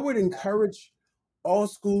 I would encourage all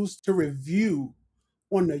schools to review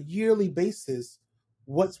on a yearly basis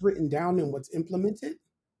what's written down and what's implemented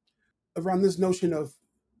around this notion of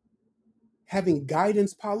having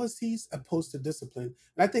guidance policies opposed to discipline.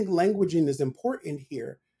 And I think languaging is important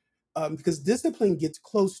here, because discipline gets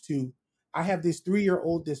close to, I have this 3-year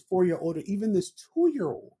old, this 4-year old, or even this 2-year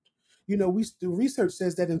old. The research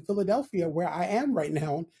says that in Philadelphia, where I am right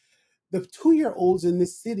now, the 2-year olds in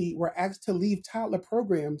this city were asked to leave toddler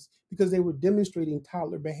programs because they were demonstrating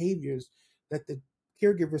toddler behaviors that the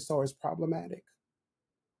caregivers saw as problematic.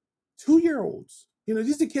 2-year olds,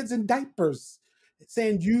 these are kids in diapers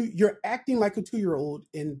saying you're acting like a 2-year old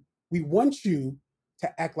and we want you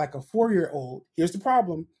to act like a 4-year old. Here's the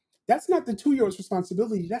problem. That's not the 2-year old's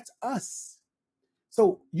responsibility. That's us.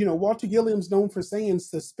 So, Walter Gilliam's known for saying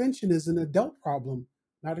suspension is an adult problem,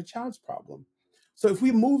 not a child's problem. So if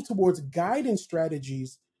we move towards guidance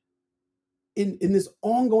strategies in this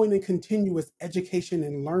ongoing and continuous education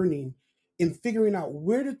and learning, in figuring out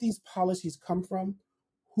where did these policies come from,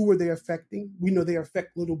 who are they affecting? We know they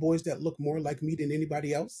affect little boys that look more like me than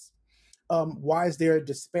anybody else. Why is there a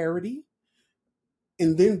disparity?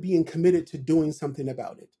 And then being committed to doing something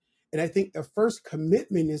about it. And I think the first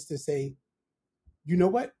commitment is to say, you know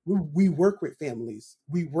what? We work with families.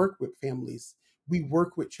 We work with families. We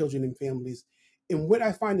work with children and families. And what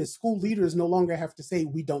I find is school leaders no longer have to say,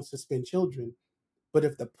 we don't suspend children. But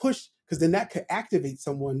if the push, because then that could activate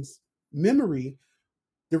someone's memory,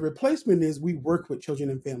 the replacement is we work with children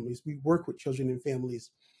and families. We work with children and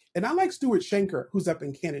families. And I like Stuart Shanker, who's up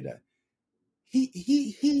in Canada.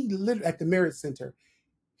 He lived at the Merit Center.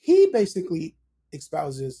 He basically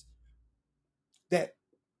espouses that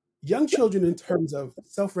young children, in terms of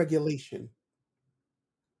self-regulation,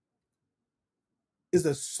 is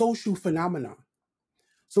a social phenomenon.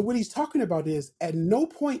 So what he's talking about is at no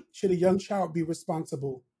point should a young child be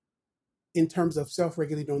responsible in terms of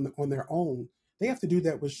self-regulating on their own. They have to do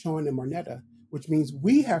that with Sean and Marnetta, which means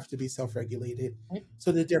we have to be self-regulated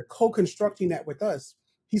so that they're co-constructing that with us.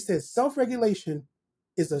 He says self-regulation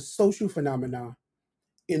is a social phenomenon.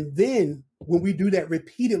 And then when we do that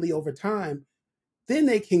repeatedly over time, then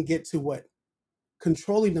they can get to what?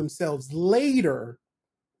 Controlling themselves later.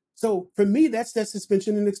 So for me, that's that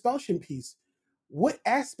suspension and expulsion piece. What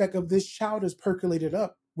aspect of this child is percolated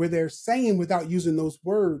up where they're saying without using those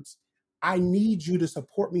words, I need you to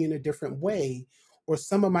support me in a different way, or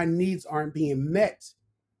some of my needs aren't being met.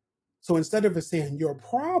 So instead of us saying your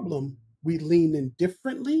problem, we lean in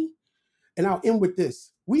differently. And I'll end with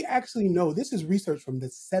this. We actually know, this is research from the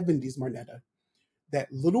 70s, Marnetta,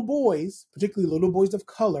 that little boys, particularly little boys of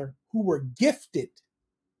color, who were gifted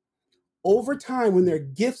over time, when their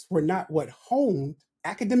gifts were not what honed,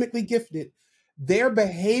 academically gifted, their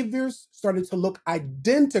behaviors started to look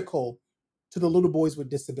identical to the little boys with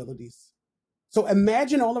disabilities. So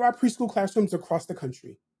imagine all of our preschool classrooms across the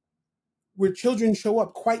country where children show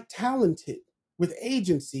up quite talented with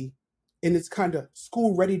agency, and it's kind of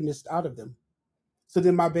school readiness out of them. So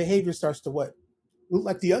then my behavior starts to what? Look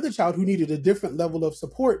like the other child who needed a different level of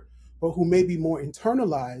support, but who may be more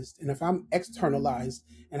internalized. And if I'm externalized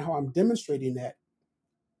and how I'm demonstrating that,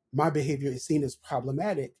 my behavior is seen as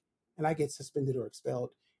problematic, and I get suspended or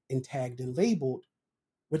expelled and tagged and labeled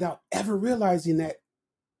without ever realizing that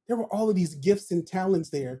there were all of these gifts and talents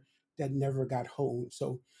there that never got honed.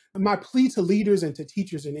 So my plea to leaders and to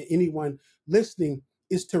teachers and anyone listening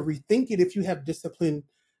is to rethink it. If you have discipline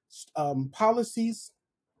policies,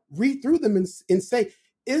 read through them and say,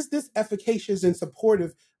 is this efficacious and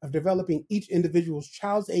supportive of developing each individual's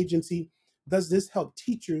child's agency? Does this help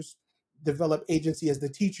teachers develop agency as the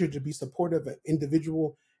teacher to be supportive of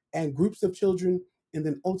individual and groups of children? And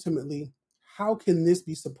then ultimately, how can this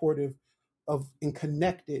be supportive of and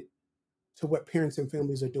connected to what parents and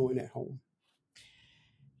families are doing at home?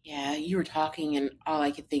 Yeah, you were talking, and all I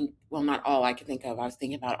could think, well, not all I could think of, I was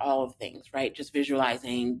thinking about all of things, right? Just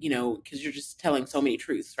visualizing, because you're just telling so many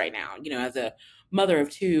truths right now, as a mother of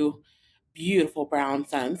two beautiful brown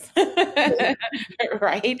sons,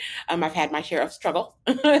 right? I've had my share of struggle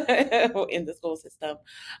in the school system.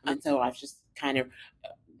 And so I've just kind of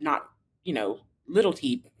not, little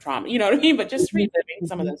t trauma, you know what I mean? But just reliving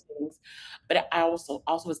some of those things. But I also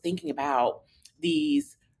was thinking about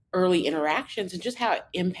these early interactions and just how it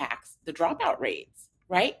impacts the dropout rates,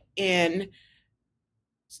 right? And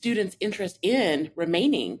students' interest in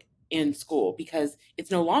remaining in school because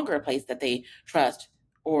it's no longer a place that they trust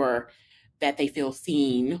or that they feel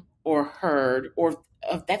seen or heard or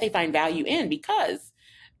that they find value in because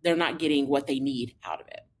they're not getting what they need out of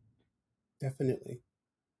it. Definitely.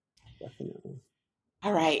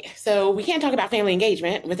 All right. So we can't talk about family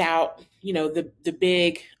engagement without, the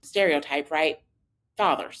big stereotype, right?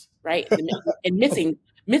 Fathers, right? And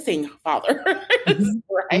missing father,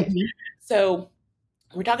 right? Mm-hmm. So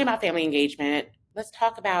we're talking about family engagement. Let's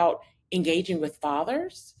talk about engaging with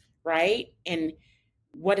fathers, right? And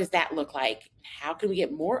what does that look like? How can we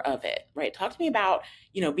get more of it, right? Talk to me about,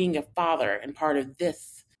 being a father and part of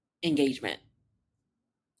this engagement.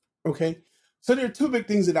 Okay. So there are two big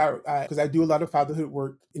things that because I do a lot of fatherhood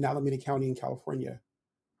work in Alameda County in California.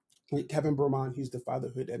 With Kevin Berman, he's the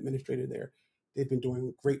fatherhood administrator there. They've been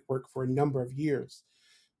doing great work for a number of years.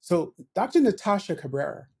 So Dr. Natasha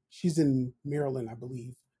Cabrera, she's in Maryland, I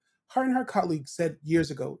believe. Her and her colleagues said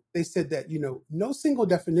years ago, they said that, no single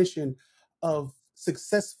definition of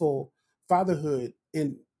successful fatherhood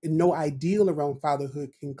and no ideal around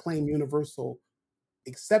fatherhood can claim universal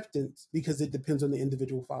acceptance because it depends on the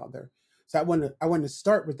individual father. So I want to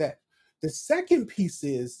start with that. The second piece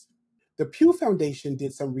is the Pew Foundation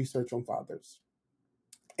did some research on fathers.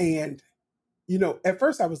 And, at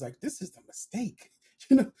first I was like, this is a mistake,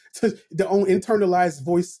 to the own internalized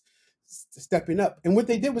voice stepping up. And what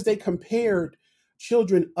they did was they compared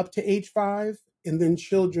children up to age 5 and then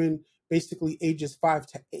children basically ages 5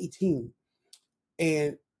 to 18.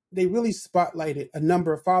 And they really spotlighted a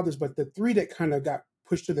number of fathers, but the three that kind of got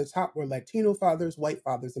pushed to the top were Latino fathers, white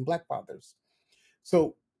fathers, and Black fathers.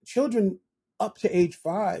 So children up to age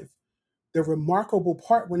 5, the remarkable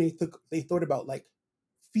part when they thought about like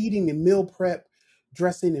feeding and meal prep,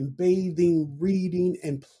 dressing and bathing, reading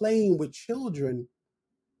and playing with children,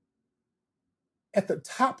 at the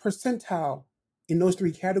top percentile in those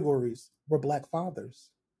three categories were Black fathers.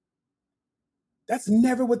 That's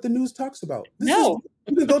never what the news talks about. No.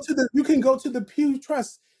 You can go to the Pew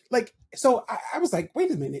Trust. Like, so I was like,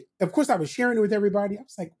 wait a minute. Of course, I was sharing it with everybody. I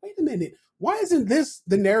was like, wait a minute. Why isn't this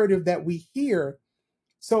the narrative that we hear?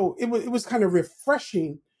 So it was kind of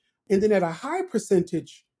refreshing. And then at a high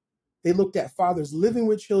percentage, they looked at fathers living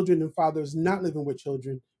with children and fathers not living with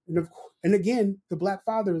children. And again, the Black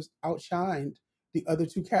fathers outshined the other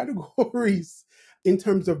two categories in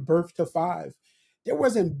terms of birth to 5. There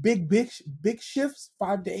wasn't big shifts,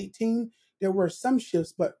 5 to 18. There were some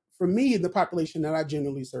shifts, but for me, the population that I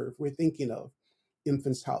generally serve, we're thinking of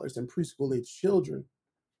infants, toddlers, and preschool age children.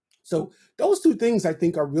 So those two things I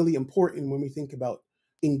think are really important when we think about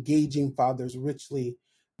engaging fathers richly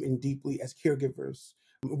and deeply as caregivers.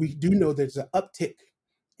 We do know there's an uptick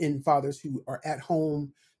in fathers who are at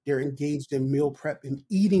home, they're engaged in meal prep and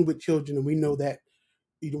eating with children. And we know that,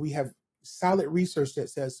 we have solid research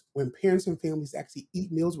that says when parents and families actually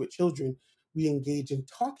eat meals with children, we engage in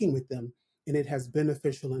talking with them, and it has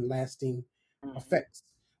beneficial and lasting effects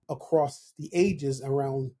across the ages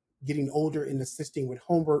around getting older and assisting with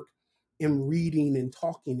homework and reading and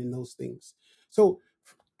talking and those things. So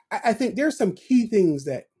I think there's some key things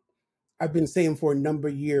that I've been saying for a number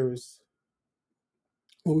of years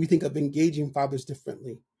when we think of engaging fathers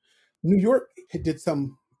differently. New York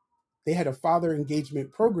they had a father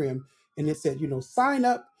engagement program, and it said, sign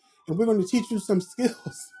up and we're going to teach you some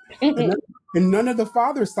skills. And none of the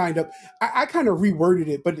fathers signed up. I kind of reworded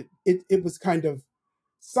it, but it was kind of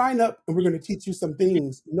sign up and we're going to teach you some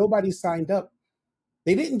things. Nobody signed up.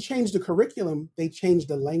 They didn't change the curriculum, they changed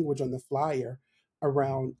the language on the flyer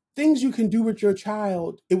around things you can do with your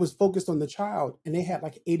child. It was focused on the child, and they had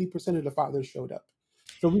like 80% of the fathers showed up.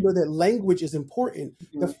 So we know that language is important.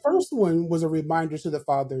 The Mhm. first one was a reminder to the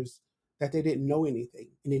fathers that they didn't know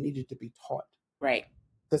anything and they needed to be taught. Right.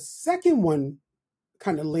 The second one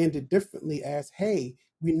kind of landed differently as, hey,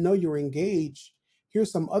 we know you're engaged.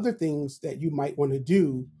 Here's some other things that you might want to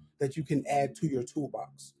do that you can add to your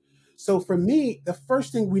toolbox. So for me, the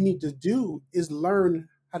first thing we need to do is learn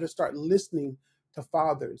how to start listening to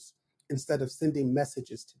fathers instead of sending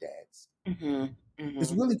messages to dads. Mhm.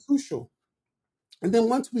 It's Mhm. really crucial. And then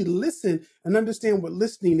once we listen and understand what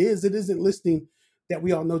listening is, it isn't listening that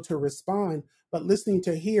we all know to respond, but listening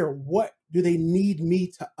to hear what do they need me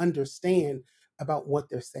to understand about what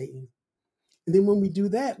they're saying. And then when we do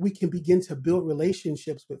that, we can begin to build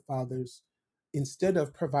relationships with fathers instead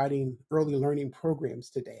of providing early learning programs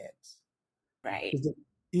to dads. Right.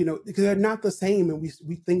 Because they're not the same, and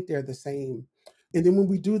we think they're the same. And then when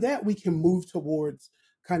we do that, we can move towards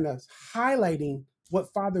kind of highlighting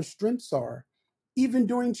what father's strengths are, even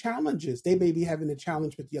during challenges. They may be having a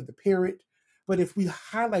challenge with the other parent, but if we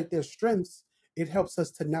highlight their strengths, it helps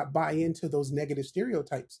us to not buy into those negative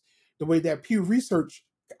stereotypes. The way that Pew Research,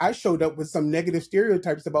 I showed up with some negative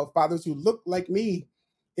stereotypes about fathers who look like me,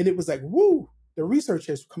 and it was like, woo, the research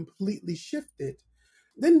has completely shifted.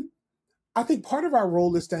 Then I think part of our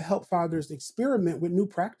role is to help fathers experiment with new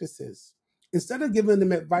practices. Instead of giving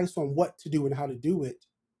them advice on what to do and how to do it,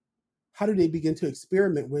 how do they begin to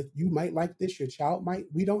experiment with, you might like this, your child might,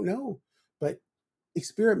 we don't know, but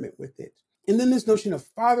experiment with it. And then this notion of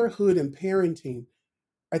fatherhood and parenting,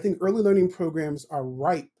 I think early learning programs are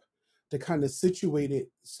ripe to kind of situate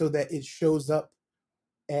it so that it shows up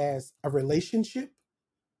as a relationship,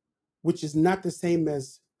 which is not the same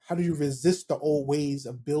as how do you resist the old ways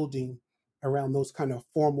of building around those kind of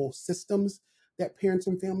formal systems that parents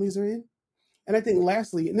and families are in. And I think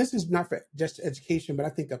lastly, and this is not for just education, but I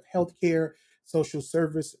think of healthcare, social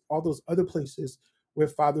service, all those other places where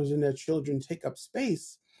fathers and their children take up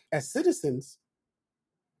space as citizens,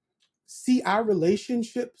 see our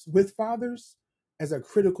relationships with fathers as a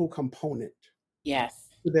critical component Yes.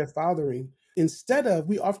 to their fathering. Instead of,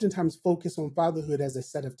 we oftentimes focus on fatherhood as a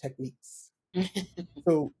set of techniques.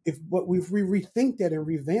 So if we rethink that and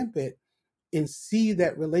revamp it and see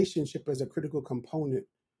that relationship as a critical component,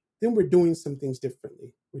 then we're doing some things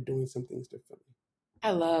differently. We're doing some things differently.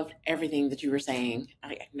 I loved everything that you were saying.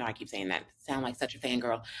 I know I keep saying that. Sound like such a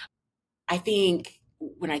fangirl. I think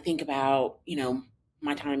when I think about,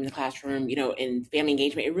 my time in the classroom, and family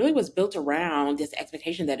engagement, it really was built around this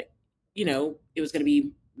expectation that, it was going to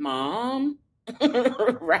be mom,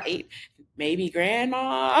 right? Maybe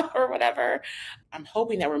grandma or whatever. I'm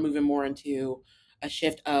hoping that we're moving more into a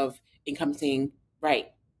shift of encompassing, right,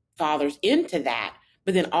 fathers into that,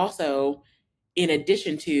 but then also in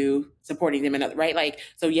addition to supporting them in other, right? Like,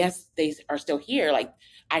 so yes, they are still here. Like,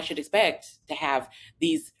 I should expect to have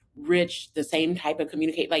these rich, the same type of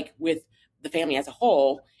communicate, like with the family as a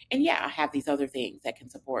whole. And yeah, I have these other things that can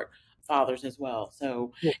support fathers as well.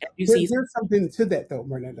 So Well, you see, there's something to that though,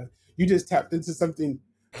 Marnetta. You just tapped into something.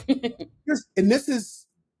 And this is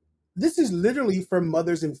literally for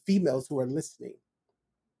mothers and females who are listening.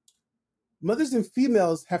 Mothers and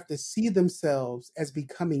females have to see themselves as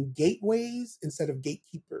becoming gateways instead of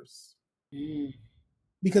gatekeepers. mm,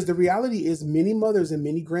 Because the reality is, many mothers and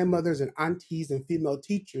many grandmothers and aunties and female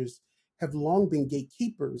teachers have long been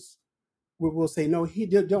gatekeepers. We will say, no, he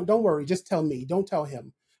don't worry, just tell me, don't tell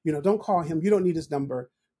him, don't call him, you don't need his number.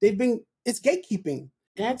 It's gatekeeping.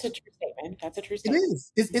 that's a true statement. That's a true It statement.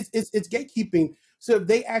 is. It's gatekeeping. So if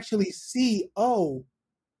they actually see, oh,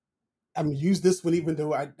 I'm use this one, even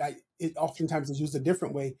though it oftentimes is used a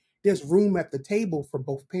different way. There's room at the table for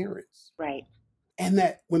both parents, Right. and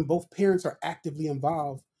that when both parents are actively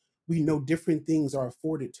involved, we know different things are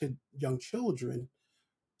afforded to young children.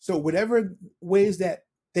 So whatever ways that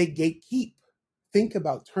they gatekeep, think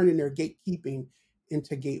about turning their gatekeeping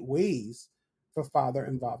into gateways for father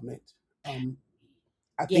involvement. Um,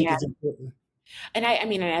 I think Yeah. is important. And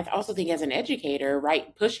I also think as an educator,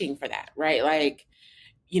 right, pushing for that, right? Like,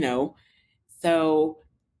 you know, so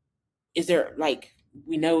is there like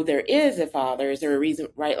we know there is a father, is there a reason,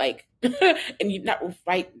 right? Like and you not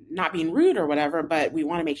right, not being rude or whatever, but we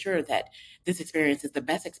want to make sure that this experience is the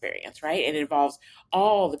best experience, right? And it involves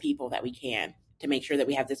all the people that we can to make sure that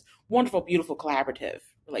we have this wonderful, beautiful collaborative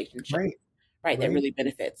relationship, Right, right, that right. really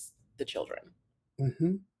benefits the children.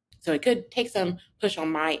 Hmm. So it could take some push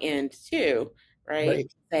on my end too, right?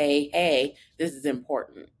 Right. Say, hey, this is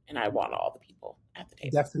important and I want all the people at the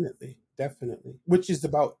table. Definitely, definitely. Which is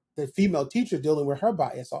about the female teacher dealing with her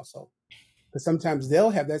bias also. Because sometimes they'll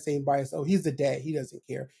have that same bias. Oh, he's the dad. He doesn't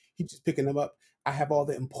care. He's just picking them up. I have all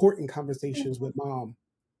the important conversations with mom.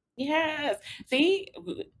 Yes. See,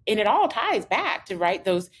 and it all ties back to, right,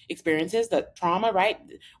 those experiences, the trauma, right,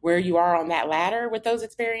 where you are on that ladder with those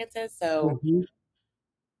experiences. So, Mhm.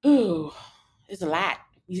 ooh, it's a lot.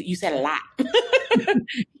 You said a lot.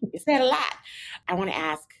 You said a lot. I want to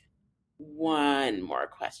ask one more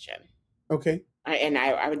question. Okay. And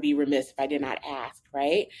I would be remiss if I did not ask,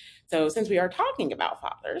 right? So, since we are talking about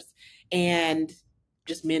fathers and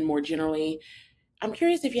just men more generally, I'm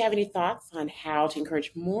curious if you have any thoughts on how to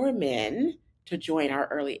encourage more men to join our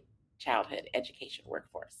early childhood education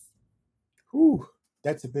workforce. Whew,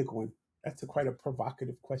 that's a big one. That's quite a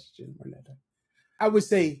provocative question, Renetta. I would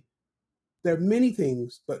say there are many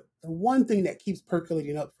things, but the one thing that keeps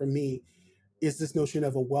percolating up for me is this notion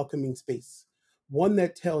of a welcoming space, one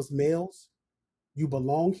that tells males, you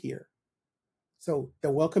belong here. So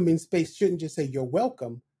the welcoming space shouldn't just say you're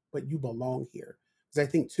welcome, but you belong here. Because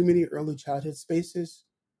I think too many early childhood spaces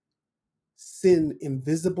send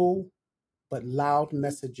invisible but loud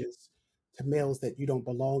messages to males that you don't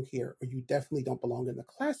belong here, or you definitely don't belong in the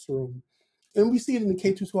classroom. And we see it in the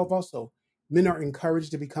K 12 also. Men are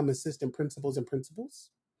encouraged to become assistant principals and principals,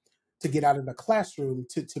 to get out of the classroom,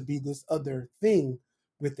 to be this other thing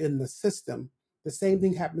within the system. The same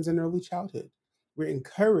thing happens in early childhood. We're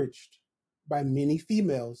encouraged by many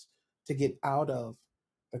females to get out of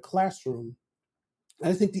the classroom. And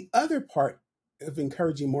I think the other part of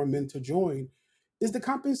encouraging more men to join is the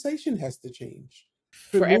compensation has to change.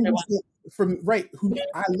 For For men who everyone. say, from right, who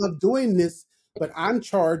I love doing this, but I'm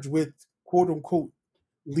charged with quote unquote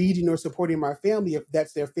leading or supporting my family, if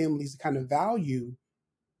that's their family's kind of value,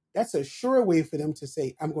 that's a sure way for them to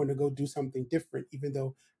say, I'm going to go do something different, even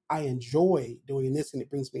though I enjoy doing this and it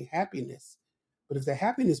brings me happiness. But if the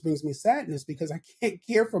happiness brings me sadness because I can't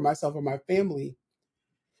care for myself or my family,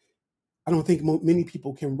 I don't think many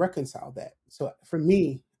people can reconcile that. So for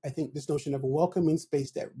me, I think this notion of a welcoming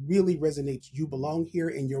space that really resonates, you belong here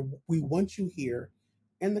and we want you here,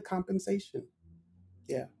 and the compensation.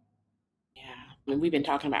 Yeah. Yeah. And we've been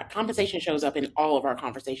talking about compensation shows up in all of our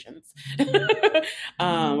conversations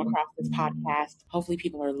across this podcast. Hopefully,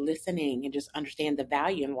 people are listening and just understand the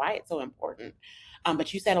value and why it's so important.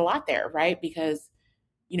 But you said a lot there, right? Because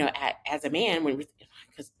as a man,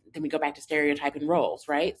 because then we go back to stereotyping roles,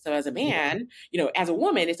 right? So as a man, as a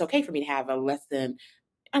woman, it's okay for me to have a less than,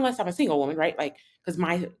 unless I'm a single woman, right? Like, because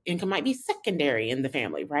my income might be secondary in the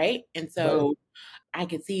family, right? And Right. so I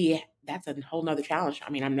could see that's a whole nother challenge. I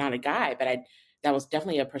mean, I'm not a guy, but that was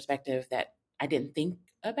definitely a perspective that I didn't think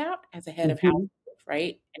about as a head of household, Mm-hmm.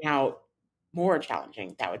 right? And how more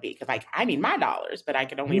challenging that would be. Because, like, I need my dollars, but I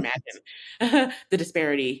can only imagine the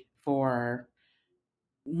disparity for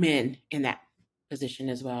men in that position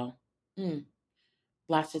as well. Mm.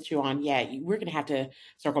 Lots to chew on. Yeah, we're gonna have to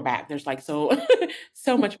circle back. There's like so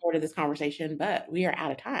much more to this conversation, but we are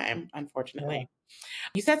out of time, Yeah. unfortunately.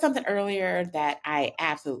 You said something earlier that I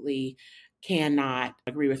absolutely cannot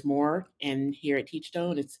agree with more. And here at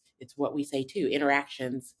Teachstone, it's what we say too.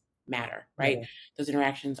 Interactions matter, right? Yeah. Those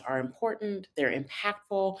interactions are important. They're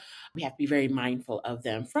impactful. We have to be very mindful of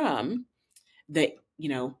them from the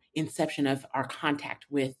inception of our contact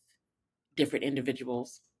with different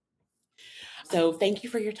individuals. So thank you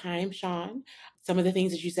for your time, Sean. Some of the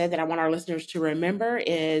things that you said that I want our listeners to remember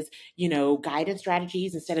is, guidance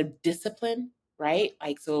strategies instead of discipline, right?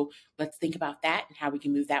 Like, so let's think about that and how we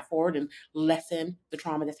can move that forward and lessen the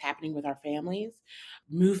trauma that's happening with our families.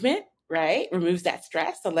 Movement, right? Removes that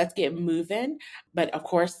stress. So let's get moving. But of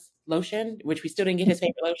course, lotion, which we still didn't get his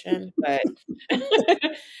favorite lotion, but I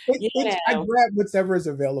grab whatever is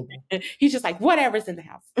available. he's just like, whatever's in the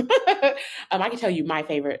house. I can tell you my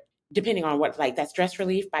favorite, depending on what, like that stress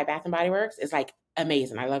relief by Bath and Body Works is like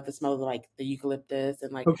amazing. I love the smell of like the eucalyptus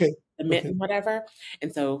and like Okay. the mint Okay. and whatever.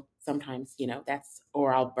 And so sometimes,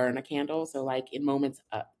 or I'll burn a candle. So like in moments,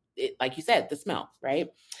 like you said, the smell, right?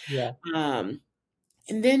 Yeah. Um,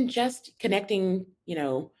 and then just connecting,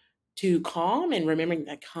 to calm and remembering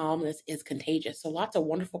that calmness is contagious. So lots of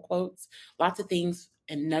wonderful quotes, lots of things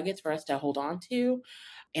and nuggets for us to hold on to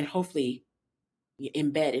and hopefully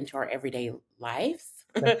embed into our everyday lives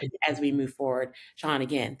Definitely. as we move forward. Sean,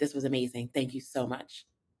 again, this was amazing. Thank you so much.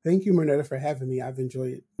 Thank you, Mernetta, for having me. I've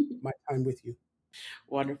enjoyed my time with you.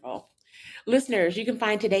 Wonderful. Listeners, you can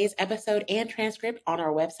find today's episode and transcript on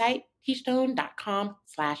our website,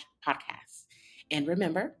 teachstone.com/podcasts. And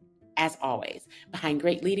remember, as always, behind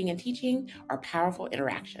great leading and teaching are powerful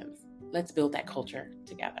interactions. Let's build that culture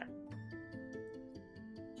together.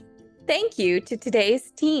 Thank you to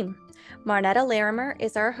today's team. Marnetta Larimer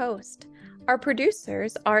is our host. Our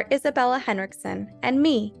producers are Isabella Henriksen and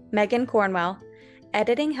me, Megan Cornwell.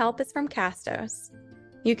 Editing help is from Castos.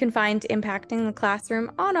 You can find Impacting the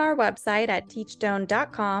Classroom on our website at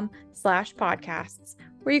teachstone.com/podcasts,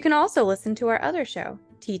 where you can also listen to our other show,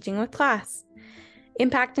 Teaching with Class.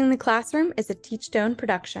 Impacting the Classroom is a Teachstone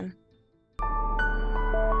production.